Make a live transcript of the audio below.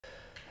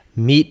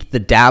Meet the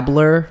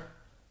dabbler,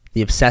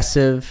 the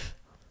obsessive,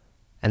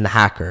 and the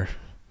hacker.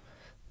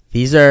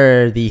 These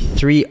are the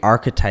three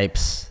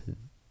archetypes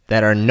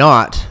that are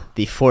not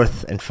the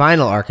fourth and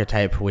final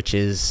archetype, which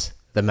is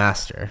the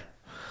master.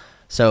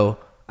 So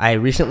I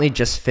recently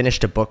just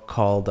finished a book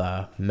called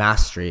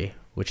Mastery,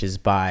 which is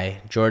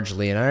by George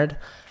Leonard.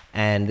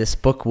 And this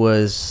book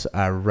was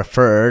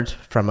referred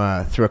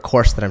from through a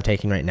course that I'm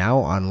taking right now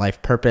on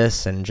life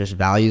purpose and just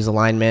values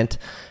alignment.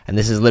 And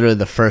this is literally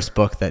the first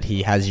book that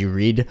he has you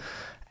read.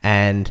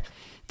 And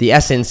the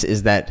essence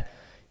is that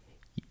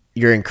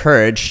you're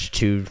encouraged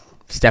to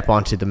step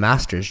onto the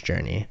master's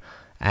journey.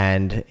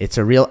 And it's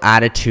a real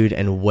attitude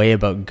and way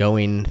about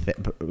going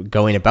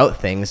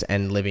about things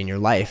and living your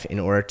life in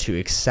order to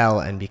excel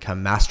and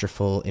become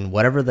masterful in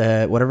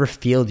whatever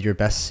field you're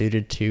best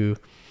suited to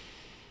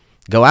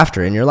go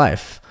after in your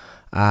life.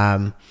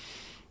 But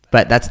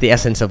that's the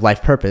essence of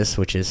life purpose,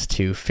 which is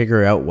to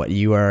figure out what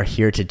you are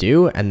here to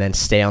do and then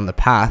stay on the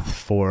path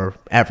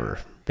forever,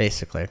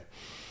 basically.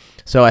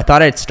 So I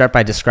thought I'd start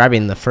by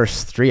describing the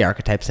first three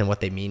archetypes and what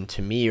they mean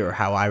to me or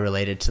how I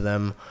related to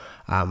them,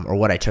 or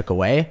what I took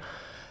away.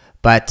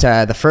 But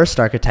the first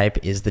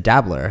archetype is the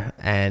dabbler.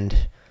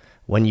 And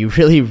when you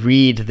really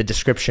read the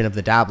description of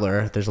the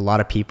dabbler, there's a lot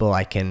of people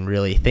I can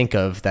really think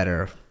of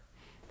that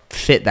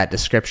fit that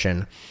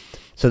description.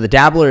 So the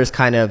dabbler is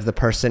kind of the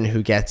person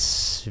who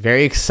gets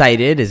very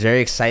excited, is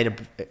very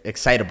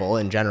excitable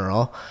in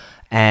general,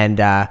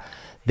 and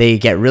they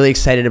get really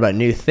excited about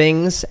new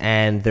things,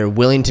 and they're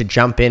willing to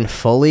jump in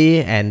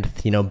fully and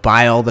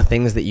buy all the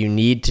things that you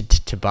need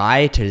to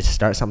buy to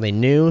start something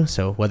new.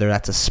 So whether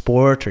that's a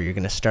sport or you're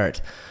going to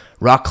start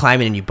rock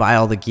climbing and you buy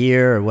all the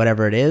gear or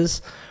whatever it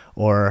is,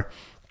 or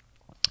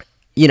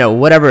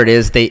whatever it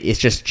is, it's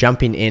just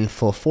jumping in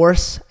full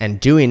force and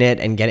doing it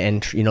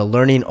and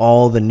learning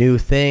all the new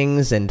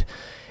things. And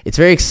it's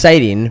very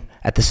exciting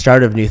at the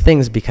start of new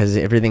things because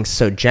everything's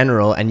so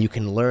general and you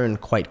can learn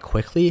quite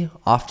quickly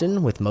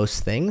often with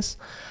most things.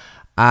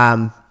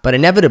 But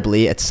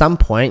inevitably at some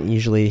point,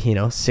 usually,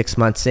 6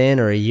 months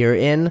in or a year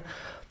in,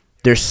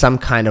 there's some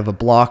kind of a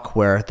block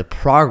where the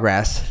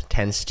progress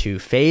tends to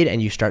fade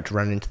and you start to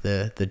run into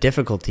the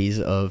difficulties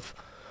of,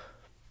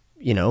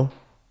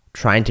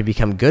 trying to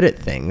become good at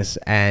things.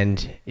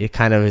 And it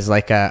kind of is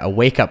like a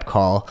wake-up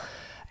call.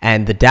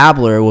 And the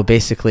dabbler will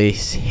basically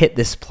hit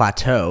this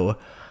plateau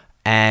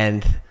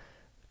and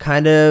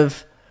kind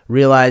of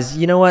realize,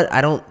 you know what, I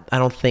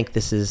don't think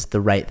this is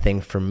the right thing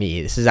for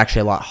me. This is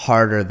actually a lot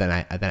harder than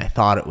I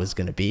thought it was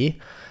going to be.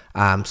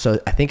 So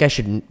I think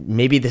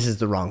maybe this is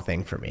the wrong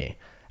thing for me.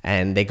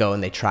 And they go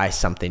and they try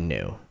something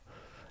new.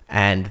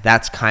 And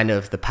that's kind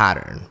of the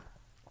pattern.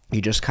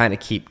 You just kind of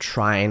keep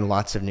trying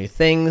lots of new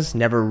things,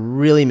 never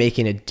really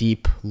making a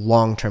deep,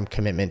 long-term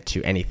commitment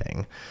to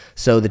anything.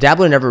 So the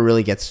dabbler never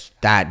really gets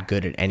that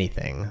good at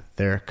anything.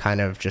 They're kind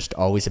of just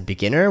always a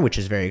beginner, which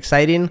is very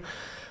exciting,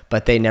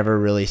 but they never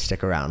really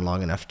stick around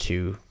long enough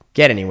to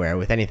get anywhere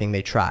with anything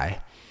they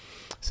try.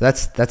 So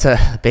that's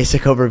a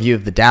basic overview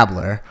of the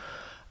dabbler.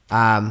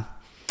 The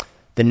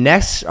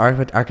next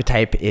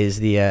archetype is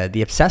the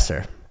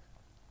obsessor.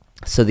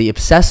 So the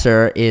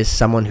obsessor is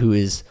someone who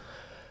is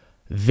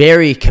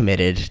very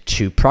committed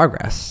to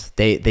progress.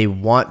 They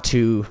want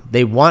to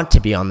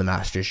be on the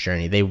master's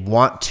journey. They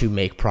want to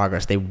make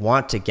progress. They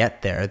want to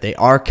get there. They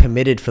are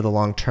committed for the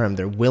long term.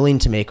 They're willing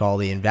to make all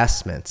the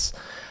investments.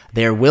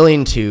 They're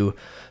willing to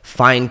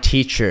find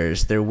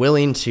teachers. They're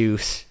willing to,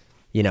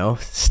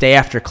 stay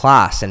after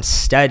class and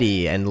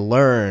study and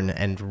learn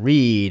and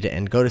read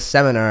and go to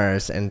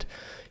seminars and,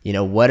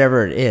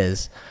 whatever it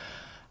is.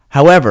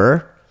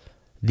 However,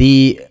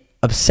 the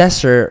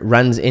obsessor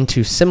runs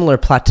into similar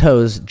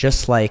plateaus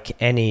just like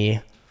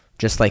any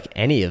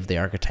of the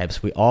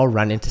archetypes. We all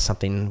run into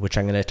something which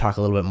I'm going to talk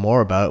a little bit more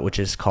about, which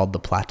is called the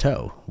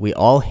plateau. We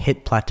all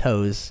hit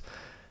plateaus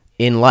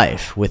in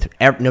life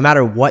no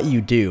matter what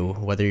you do,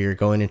 whether you're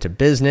going into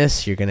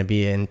business, you're going to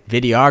be in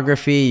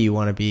videography, you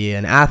want to be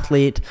an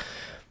athlete,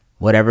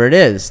 whatever it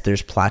is,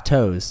 there's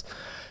plateaus.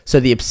 So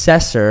the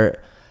obsessor,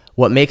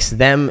 what makes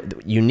them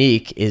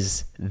unique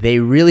is they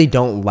really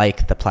don't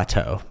like the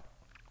plateau.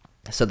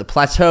 So the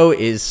plateau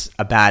is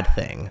a bad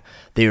thing.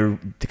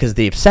 Because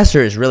the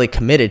obsessor is really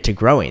committed to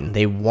growing.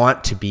 They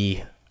want to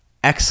be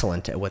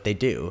excellent at what they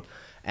do.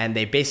 And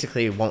they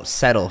basically won't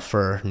settle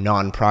for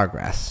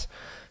non-progress.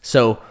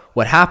 So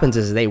what happens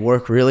is they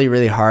work really,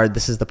 really hard.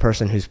 This is the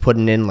person who's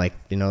putting in the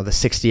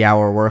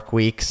 60-hour work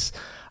weeks.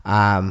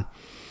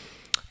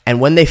 And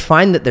when they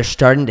find that they're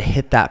starting to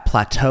hit that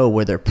plateau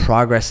where their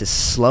progress is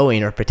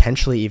slowing or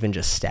potentially even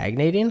just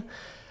stagnating,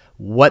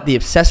 what the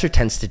obsessor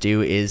tends to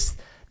do is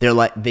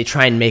they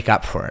try and make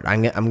up for it.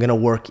 I'm going to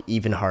work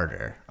even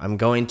harder. I'm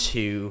going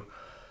to,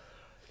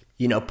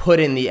 put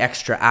in the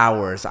extra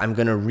hours. I'm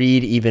going to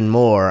read even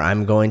more.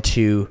 I'm going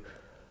to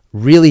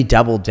really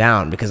double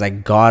down because I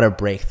got to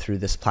break through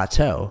this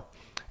plateau.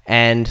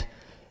 And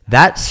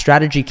that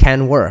strategy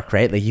can work,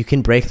 right? Like you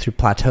can break through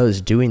plateaus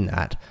doing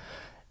that.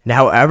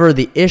 Now, however,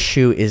 the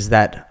issue is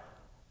that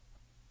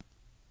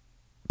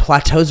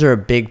plateaus are a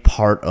big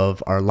part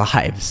of our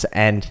lives,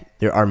 and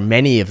there are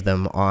many of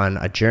them on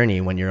a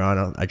journey when you're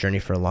on a journey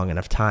for a long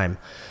enough time.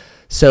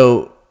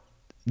 So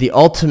the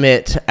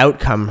ultimate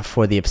outcome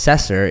for the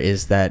obsessor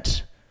is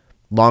that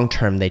long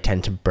term they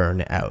tend to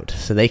burn out.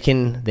 So they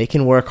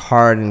can work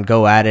hard and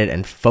go at it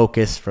and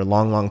focus for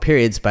long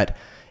periods, but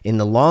in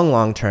the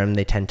long term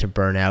they tend to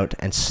burn out,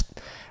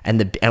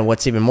 and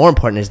what's even more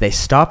important is they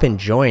stop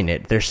enjoying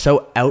it. They're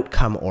so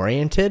outcome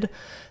oriented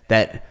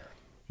that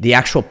the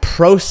actual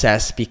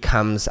process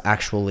becomes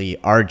actually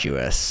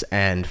arduous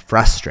and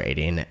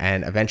frustrating,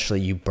 and eventually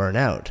you burn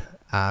out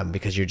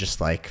because you're just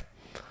like,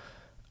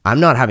 I'm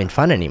not having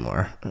fun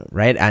anymore,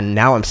 right? And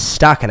now I'm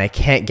stuck and I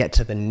can't get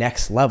to the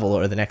next level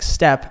or the next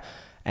step,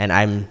 and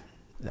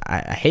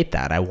I hate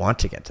that. I want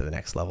to get to the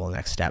next level, the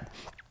next step.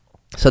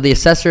 So the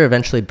obsessor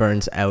eventually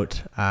burns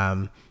out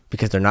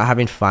because they're not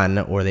having fun,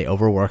 or they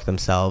overwork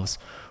themselves,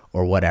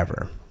 or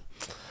whatever.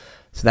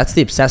 So that's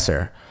the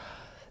obsessor.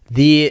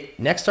 The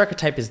next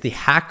archetype is the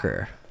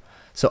hacker.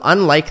 So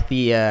unlike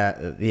the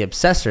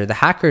obsessor, the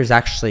hacker is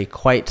actually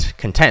quite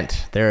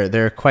content.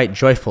 They're quite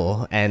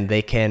joyful, and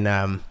they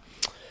can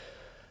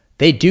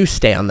they do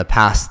stay on the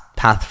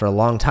path for a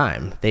long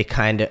time. They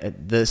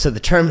so the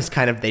term is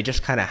they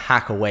just kind of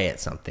hack away at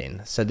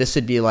something. So this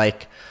would be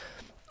like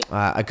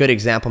a good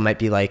example might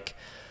be like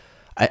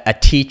a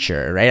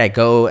teacher, right? I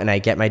go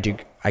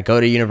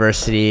to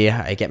university,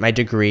 I get my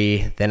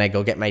degree, then I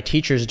go get my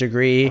teacher's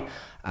degree,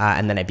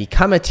 and then I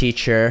become a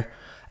teacher,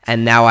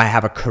 and now I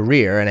have a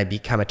career, and I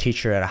become a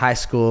teacher at a high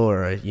school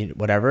or a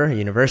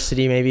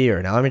university maybe, or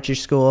an elementary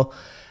school,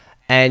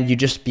 and you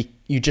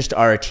just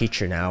are a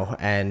teacher now,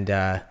 and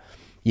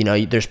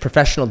there's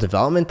professional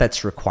development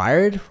that's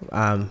required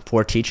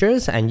for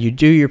teachers, and you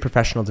do your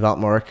professional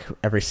development work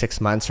every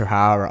 6 months or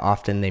however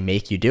often they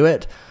make you do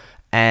it,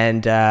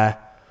 and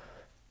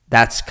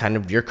that's kind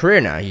of your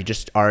career now. You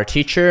just are a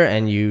teacher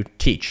and you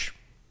teach,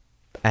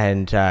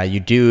 and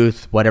you do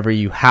whatever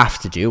you have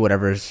to do,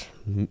 whatever's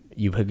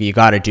you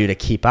got to do to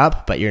keep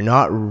up, but you're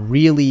not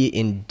really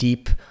in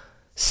deep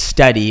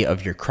study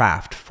of your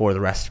craft for the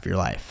rest of your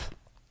life.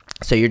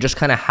 So you're just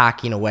kind of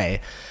hacking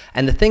away.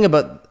 And the thing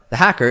about the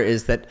hacker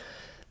is that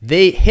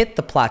they hit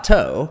the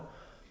plateau,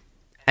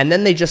 and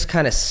then they just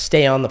kind of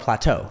stay on the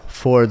plateau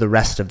for the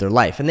rest of their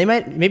life. And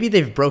maybe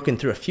they've broken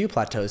through a few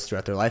plateaus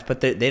throughout their life,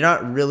 but they're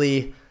not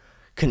really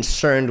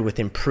concerned with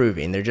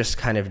improving. They're just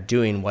kind of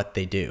doing what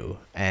they do.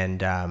 And,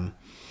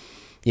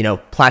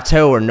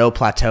 plateau or no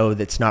plateau,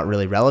 that's not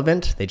really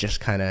relevant. They just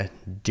kind of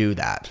do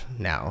that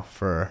now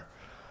for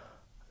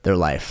their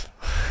life.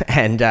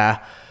 And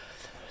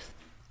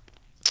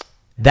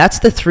that's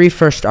the three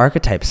first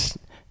archetypes.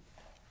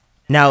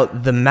 Now,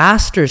 the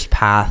master's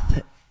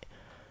path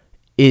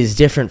is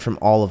different from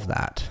all of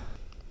that.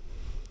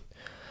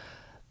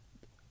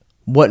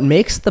 What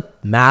makes the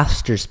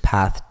master's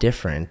path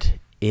different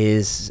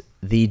is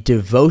the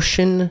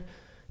devotion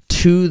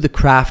to the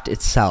craft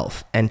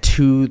itself and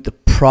to the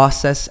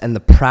process and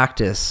the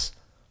practice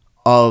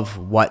of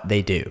what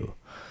they do.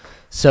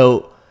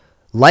 So,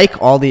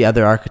 like all the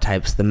other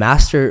archetypes, the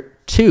master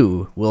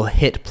too will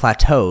hit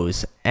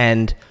plateaus,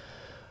 and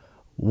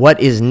what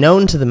is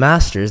known to the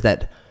master is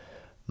that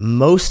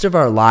most of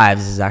our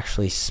lives is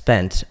actually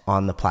spent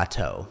on the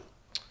plateau.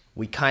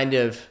 We kind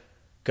of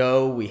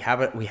go,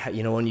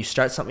 when you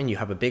start something, you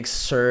have a big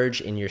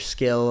surge in your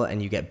skill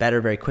and you get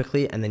better very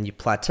quickly, and then you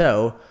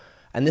plateau.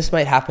 And this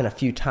might happen a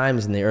few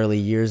times in the early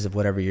years of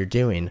whatever you're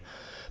doing.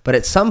 But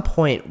at some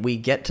point, we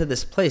get to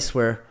this place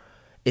where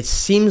it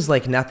seems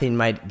like nothing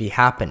might be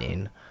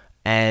happening,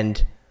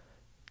 and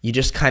you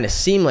just kind of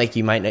seem like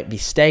you might not be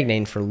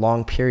stagnating for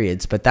long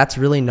periods, but that's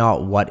really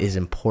not what is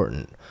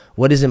important.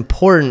 What is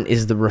important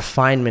is the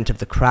refinement of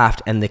the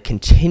craft and the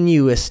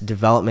continuous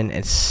development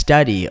and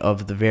study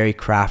of the very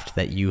craft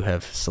that you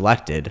have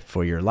selected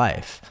for your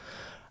life.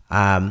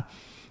 And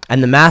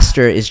the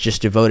master is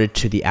just devoted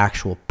to the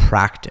actual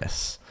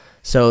practice.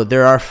 So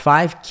there are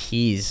 5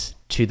 keys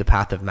to the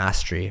path of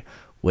mastery,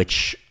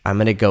 which I'm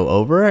going to go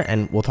over,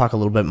 and we'll talk a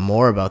little bit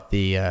more about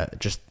the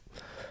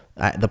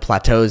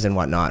plateaus and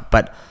whatnot.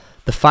 But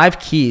the 5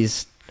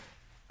 keys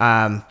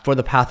for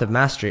the path of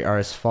mastery are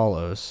as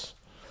follows.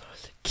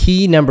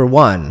 Key number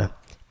 1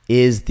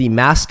 is the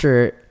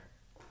master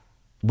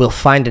will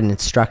find an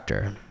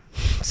instructor.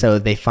 So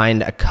they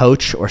find a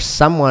coach or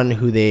someone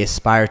who they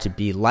aspire to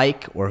be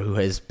like, or who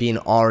has been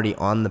already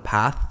on the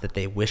path that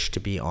they wish to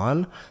be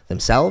on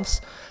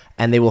themselves,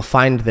 and they will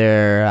find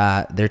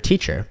their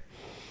teacher.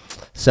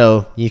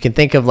 So you can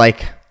think of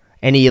like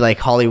any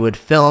Hollywood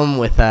film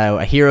with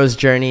a hero's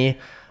journey.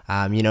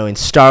 In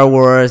Star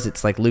Wars,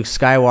 it's like Luke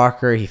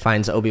Skywalker. He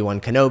finds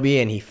Obi-Wan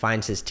Kenobi, and he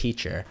finds his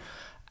teacher.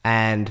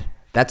 And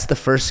that's the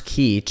first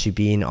key to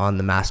being on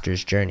the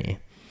master's journey.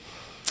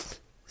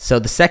 So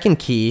the second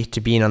key to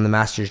being on the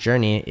master's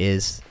journey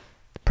is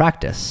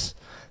practice.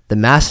 The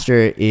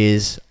master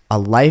is a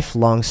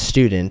lifelong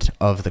student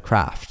of the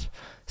craft.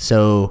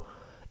 So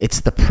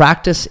it's the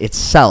practice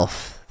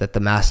itself that the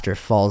master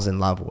falls in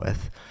love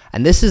with.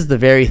 And this is the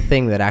very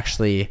thing that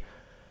actually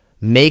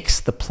makes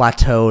the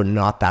plateau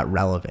not that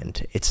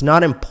relevant. It's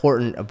not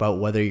important about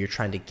whether you're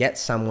trying to get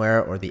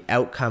somewhere or the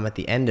outcome at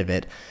the end of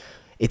it.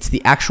 It's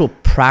the actual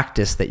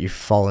practice that you've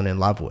fallen in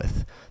love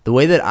with. The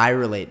way that I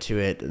relate to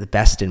it the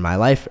best in my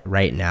life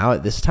right now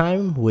at this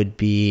time would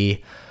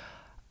be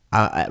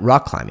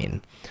rock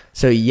climbing.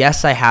 So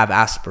yes, I have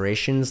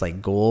aspirations,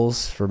 like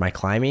goals for my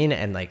climbing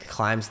and like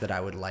climbs that I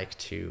would like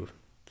to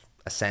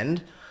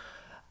ascend.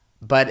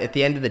 But at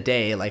the end of the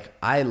day, like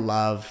I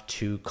love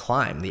to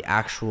climb, the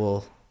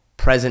actual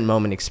present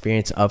moment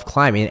experience of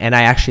climbing. And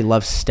I actually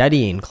love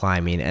studying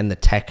climbing and the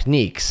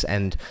techniques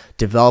and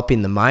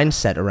developing the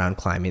mindset around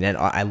climbing. And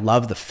I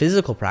love the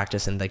physical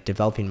practice and like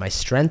developing my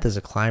strength as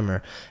a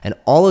climber. And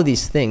all of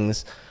these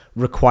things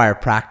require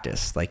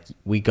practice. Like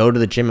we go to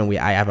the gym and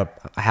I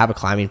have a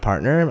climbing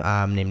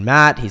partner named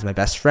Matt. He's my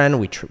best friend.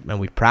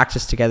 We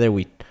practice together.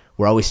 We're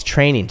always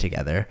training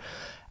together.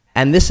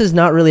 And this is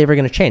not really ever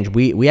going to change.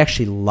 We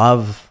actually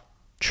love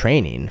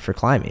training for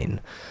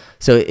climbing.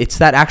 So it's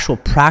that actual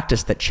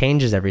practice that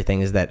changes everything,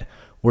 is that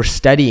we're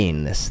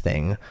studying this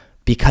thing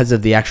because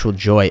of the actual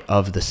joy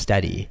of the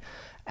study.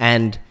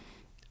 And,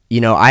 you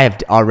know, I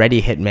have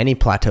already hit many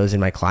plateaus in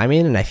my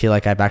climbing, and I feel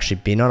like I've actually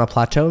been on a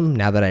plateau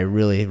now that I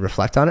really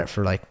reflect on it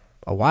for like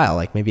a while,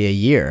 like maybe a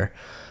year.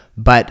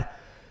 But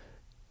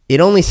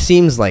it only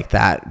seems like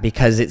that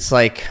because it's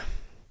like,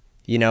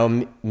 you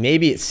know,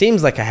 maybe it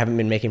seems like I haven't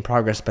been making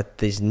progress, but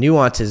these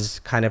nuances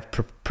kind of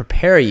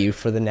prepare you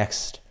for the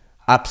next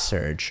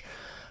upsurge.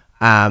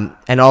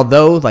 And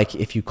although like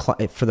if you,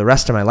 for the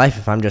rest of my life,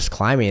 if I'm just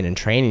climbing and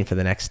training for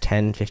the next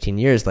 10, 15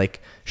 years,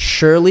 like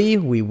surely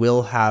we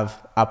will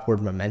have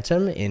upward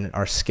momentum in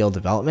our skill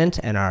development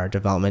and our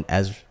development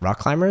as rock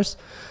climbers.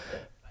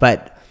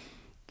 But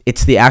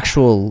it's the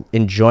actual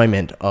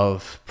enjoyment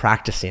of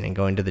practicing and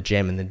going to the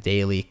gym and the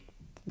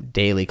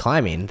daily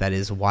climbing that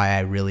is why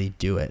I really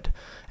do it.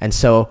 And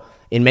so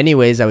in many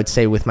ways, I would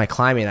say with my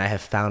climbing, I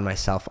have found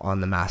myself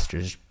on the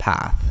master's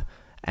path.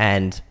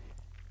 And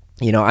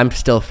you know, I'm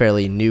still a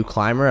fairly new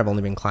climber. I've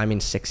only been climbing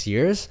 6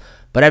 years,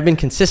 but I've been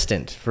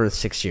consistent for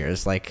 6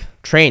 years, like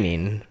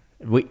training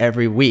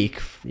every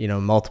week, you know,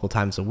 multiple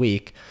times a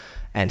week,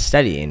 and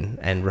studying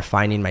and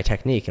refining my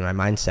technique and my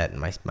mindset and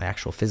my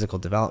actual physical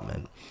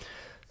development.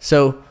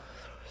 So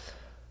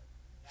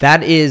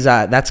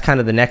that's kind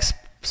of the next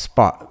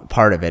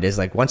part of it, is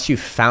like once you've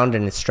found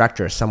an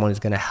instructor, someone who's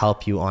going to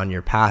help you on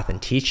your path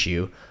and teach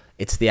you,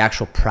 it's the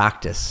actual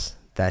practice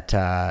that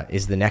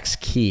is the next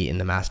key in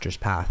the master's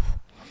path.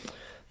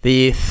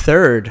 The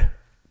third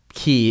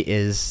key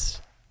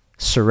is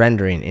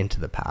surrendering into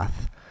the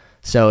path.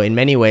 So in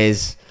many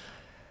ways,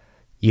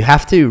 you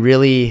have to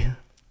really,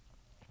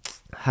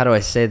 how do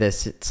I say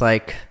this? It's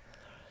like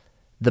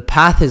the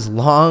path is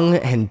long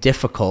and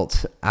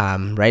difficult,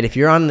 right? If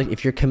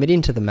you're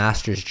committing to the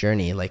master's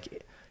journey,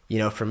 like, you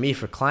know, for me,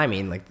 for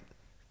climbing, like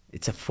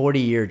it's a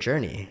 40-year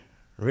journey,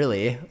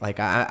 really. Like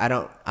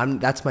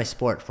that's my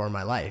sport for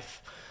my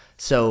life.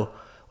 So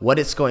what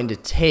it's going to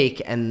take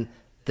and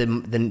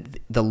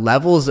the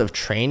levels of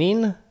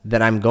training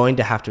that I'm going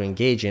to have to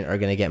engage in are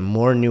going to get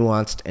more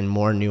nuanced and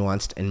more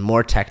nuanced and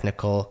more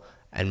technical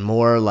and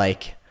more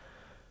like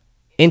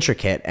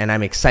intricate. And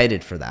I'm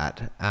excited for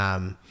that.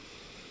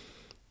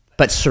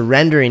 But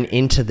surrendering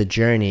into the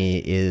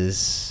journey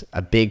is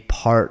a big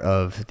part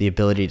of the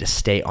ability to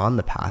stay on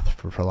the path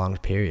for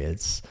prolonged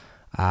periods.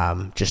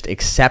 Just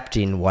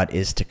accepting what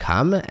is to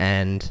come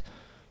and,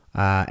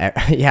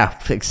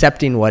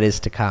 accepting what is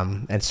to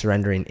come and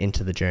surrendering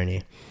into the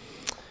journey.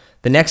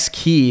 The next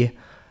key,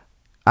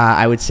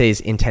 I would say, is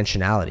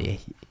intentionality.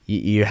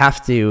 You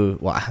have to,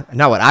 well,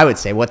 not what I would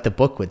say, what the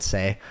book would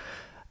say,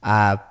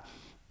 but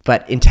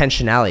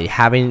intentionality,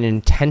 having an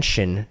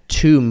intention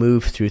to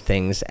move through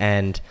things.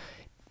 And,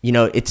 you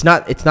know, it's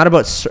not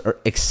about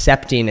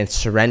accepting and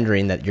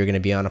surrendering that you're going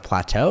to be on a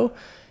plateau.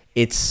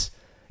 It's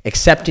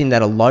accepting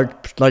that a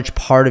large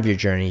part of your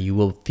journey, you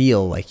will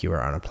feel like you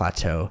are on a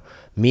plateau.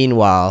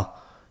 Meanwhile,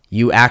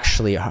 you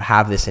actually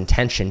have this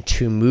intention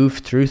to move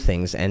through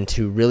things and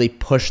to really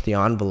push the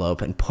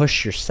envelope and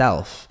push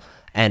yourself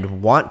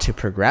and want to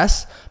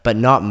progress, but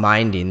not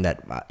minding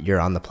that you're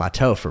on the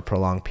plateau for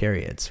prolonged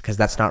periods, because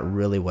that's not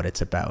really what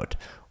it's about.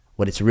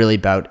 What it's really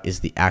about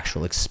is the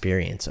actual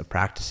experience of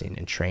practicing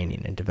and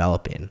training and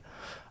developing.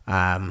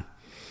 The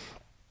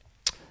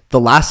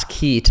last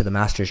key to the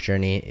master's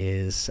journey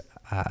is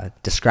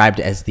described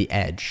as the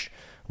edge,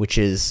 which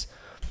is,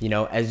 you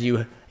know, as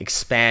you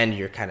expand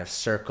your kind of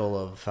circle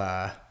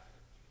of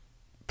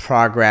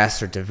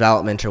progress or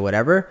development or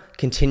whatever,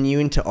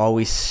 continuing to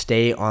always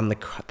stay on the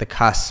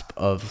cusp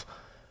of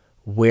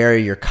where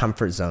your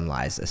comfort zone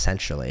lies,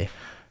 essentially,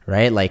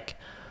 right? Like,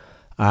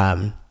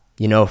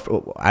 you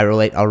know,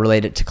 I'll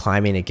relate it to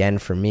climbing again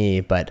for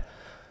me, but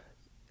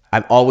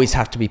I always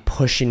have to be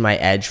pushing my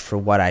edge for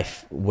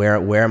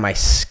where am I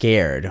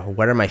scared?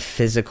 What are my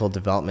physical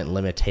development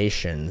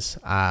limitations?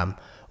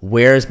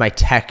 Where is my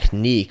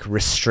technique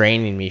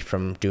restraining me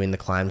from doing the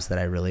climbs that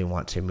I really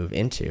want to move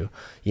into?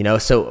 You know,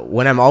 so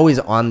when I'm always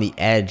on the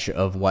edge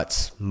of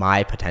what's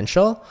my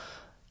potential,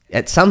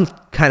 at some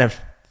kind of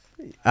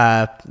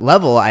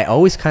level, I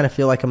always kind of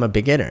feel like I'm a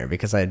beginner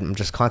because I'm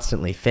just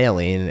constantly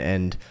failing,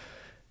 and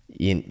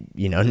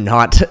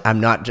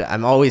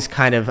I'm always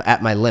kind of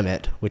at my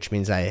limit, which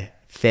means I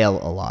fail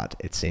a lot,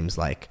 it seems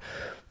like.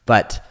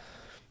 But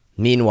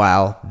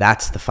meanwhile,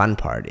 that's the fun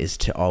part, is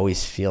to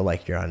always feel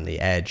like you're on the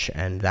edge.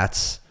 And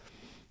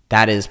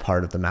that is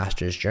part of the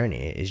master's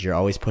journey, is you're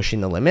always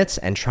pushing the limits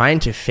and trying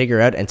to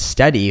figure out and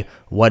study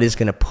what is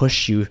going to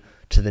push you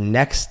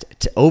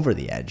to over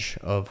the edge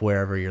of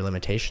wherever your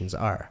limitations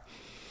are.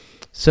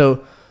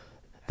 So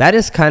that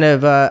is kind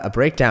of a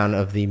breakdown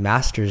of the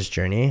master's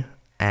journey,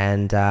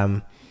 and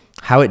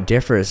how it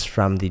differs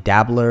from the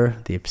dabbler,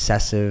 the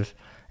obsessive,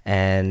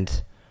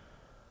 and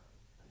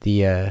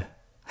the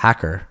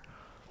hacker.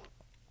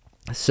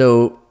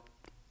 So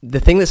the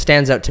thing that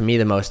stands out to me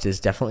the most is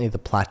definitely the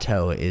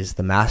plateau, is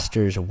the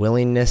master's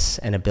willingness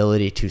and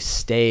ability to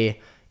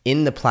stay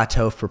in the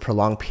plateau for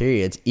prolonged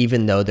periods,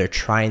 even though they're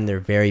trying their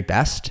very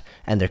best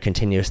and they're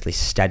continuously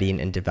studying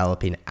and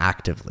developing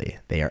actively.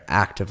 They are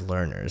active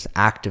learners,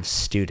 active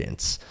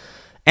students,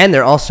 and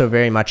they're also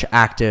very much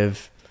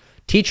active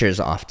teachers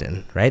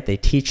often, right? They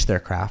teach their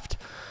craft.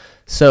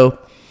 So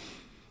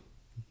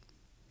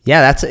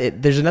yeah, that's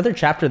it. There's another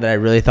chapter that I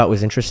really thought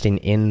was interesting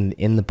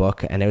in the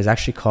book, and it was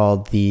actually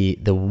called the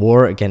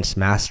War Against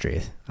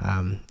Mastery.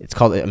 It's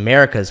called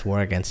America's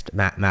War Against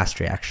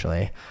Mastery,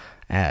 actually,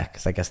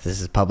 because I guess this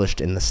is published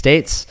in the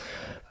States.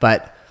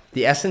 But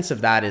the essence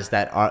of that is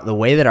that the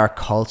way that our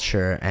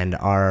culture and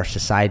our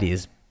society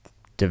is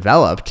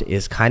developed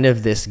is kind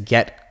of this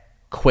get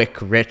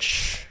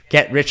rich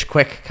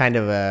quick kind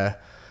of a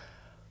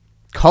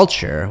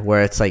culture,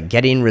 where it's like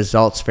getting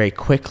results very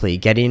quickly,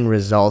 getting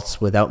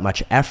results without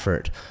much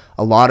effort.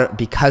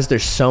 Because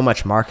there's so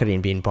much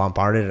marketing being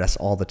bombarded at us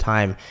all the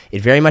time,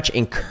 it very much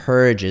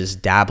encourages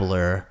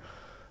dabbler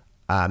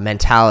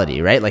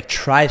mentality, right? Like,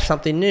 try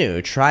something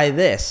new, try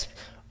this,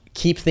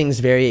 keep things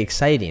very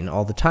exciting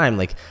all the time.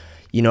 Like,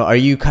 are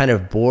you kind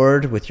of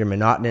bored with your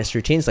monotonous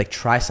routines? Like,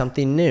 try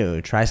something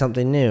new.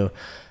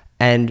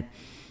 And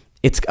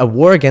it's a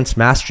war against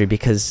mastery,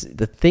 because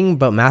the thing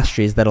about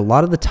mastery is that a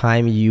lot of the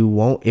time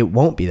it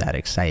won't be that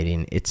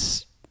exciting.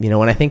 It's,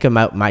 when I think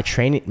about my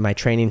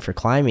training for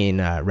climbing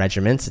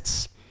regiments,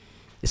 it's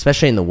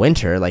especially in the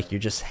winter, like, you're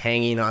just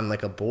hanging on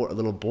like a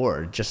little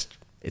board. Just,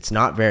 it's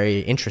not very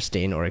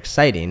interesting or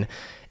exciting.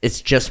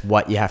 It's just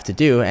what you have to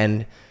do.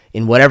 And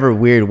in whatever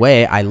weird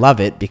way, I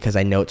love it because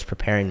I know it's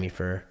preparing me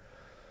for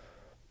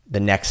the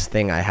next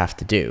thing I have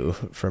to do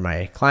for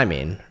my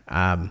climbing.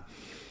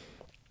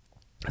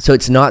 So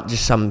it's not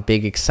just some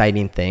big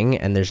exciting thing,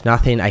 and there's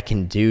nothing I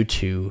can do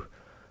to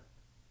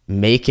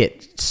make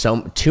it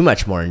too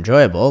much more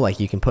enjoyable. Like,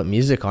 you can put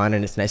music on,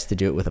 and it's nice to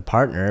do it with a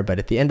partner, but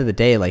at the end of the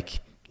day, like,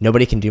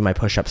 nobody can do my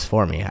push-ups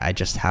for me. I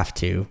just have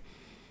to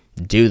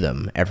do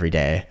them every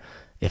day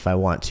if I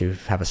want to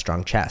have a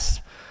strong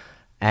chest.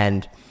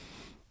 And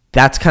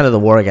that's kind of the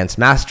war against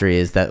mastery,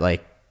 is that,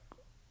 like,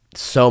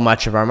 so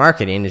much of our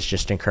marketing is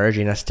just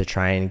encouraging us to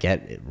try and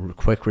get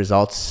quick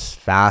results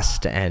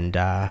fast, and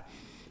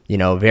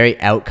very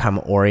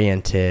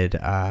outcome-oriented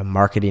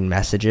marketing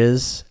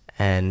messages.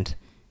 And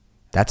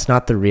that's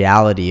not the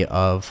reality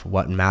of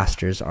what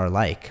masters are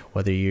like,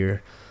 whether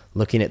you're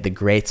looking at the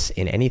greats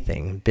in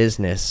anything,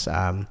 business,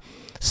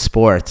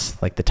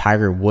 sports, like the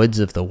Tiger Woods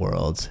of the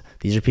world.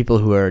 These are people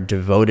who are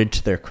devoted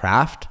to their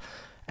craft,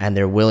 and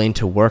they're willing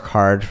to work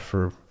hard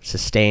for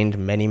sustained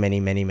many, many,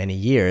 many, many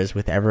years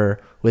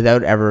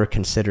without ever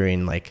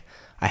considering, like,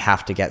 I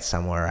have to get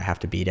somewhere, I have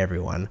to beat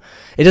everyone.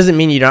 It doesn't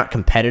mean you're not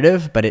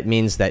competitive, but it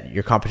means that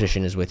your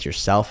competition is with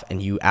yourself,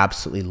 and you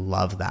absolutely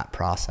love that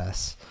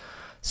process.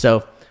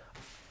 So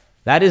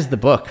that is the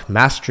book,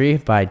 Mastery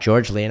by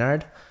George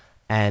Leonard,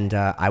 and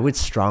I would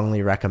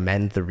strongly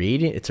recommend the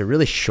read. It's a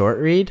really short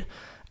read,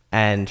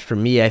 and for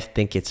me, I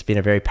think it's been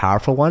a very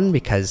powerful one,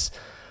 because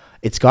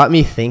it's got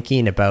me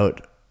thinking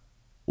about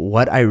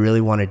what I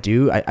really want to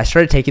do. I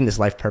started taking this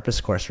life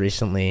purpose course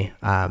recently,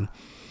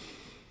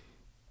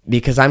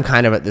 because I'm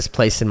kind of at this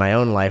place in my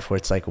own life where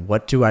it's like,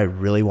 what do I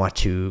really want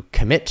to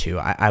commit to?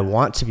 I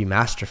want to be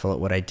masterful at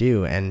what I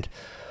do. And,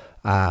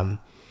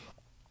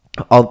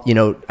 I've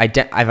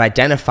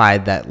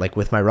identified that, like,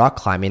 with my rock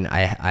climbing,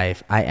 I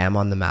am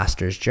on the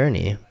master's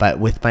journey, but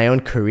with my own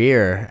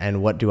career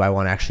and what do I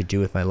want to actually do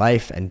with my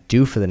life and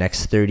do for the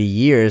next 30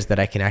 years, that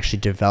I can actually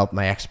develop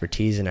my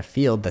expertise in a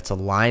field that's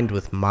aligned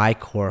with my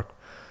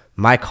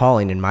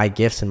calling and my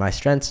gifts and my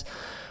strengths.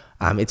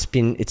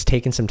 It's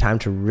taken some time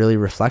to really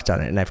reflect on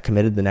it, and I've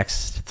committed the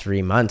next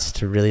 3 months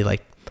to really,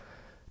 like,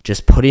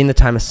 just putting the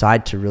time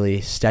aside to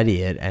really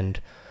study it and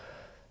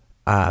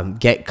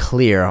get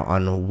clear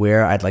on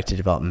where I'd like to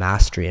develop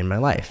mastery in my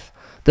life.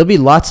 There'll be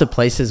lots of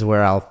places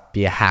where I'll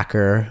be a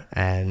hacker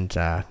and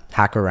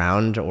hack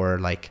around, or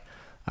like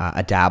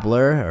a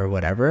dabbler or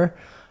whatever,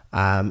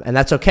 and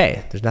that's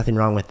okay. There's nothing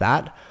wrong with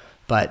that,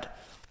 but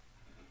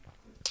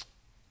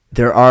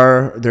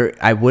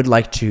I would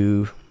like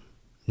to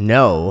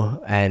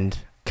know and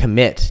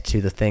commit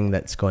to the thing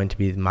that's going to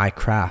be my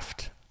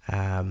craft,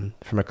 from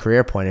a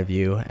career point of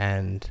view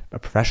and a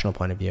professional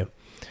point of view.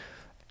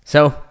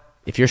 So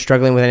if you're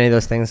struggling with any of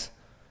those things,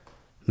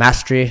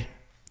 Mastery,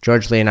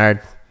 George Leonard,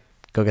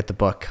 go get the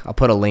book. I'll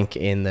put a link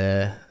in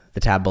the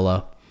tab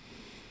below.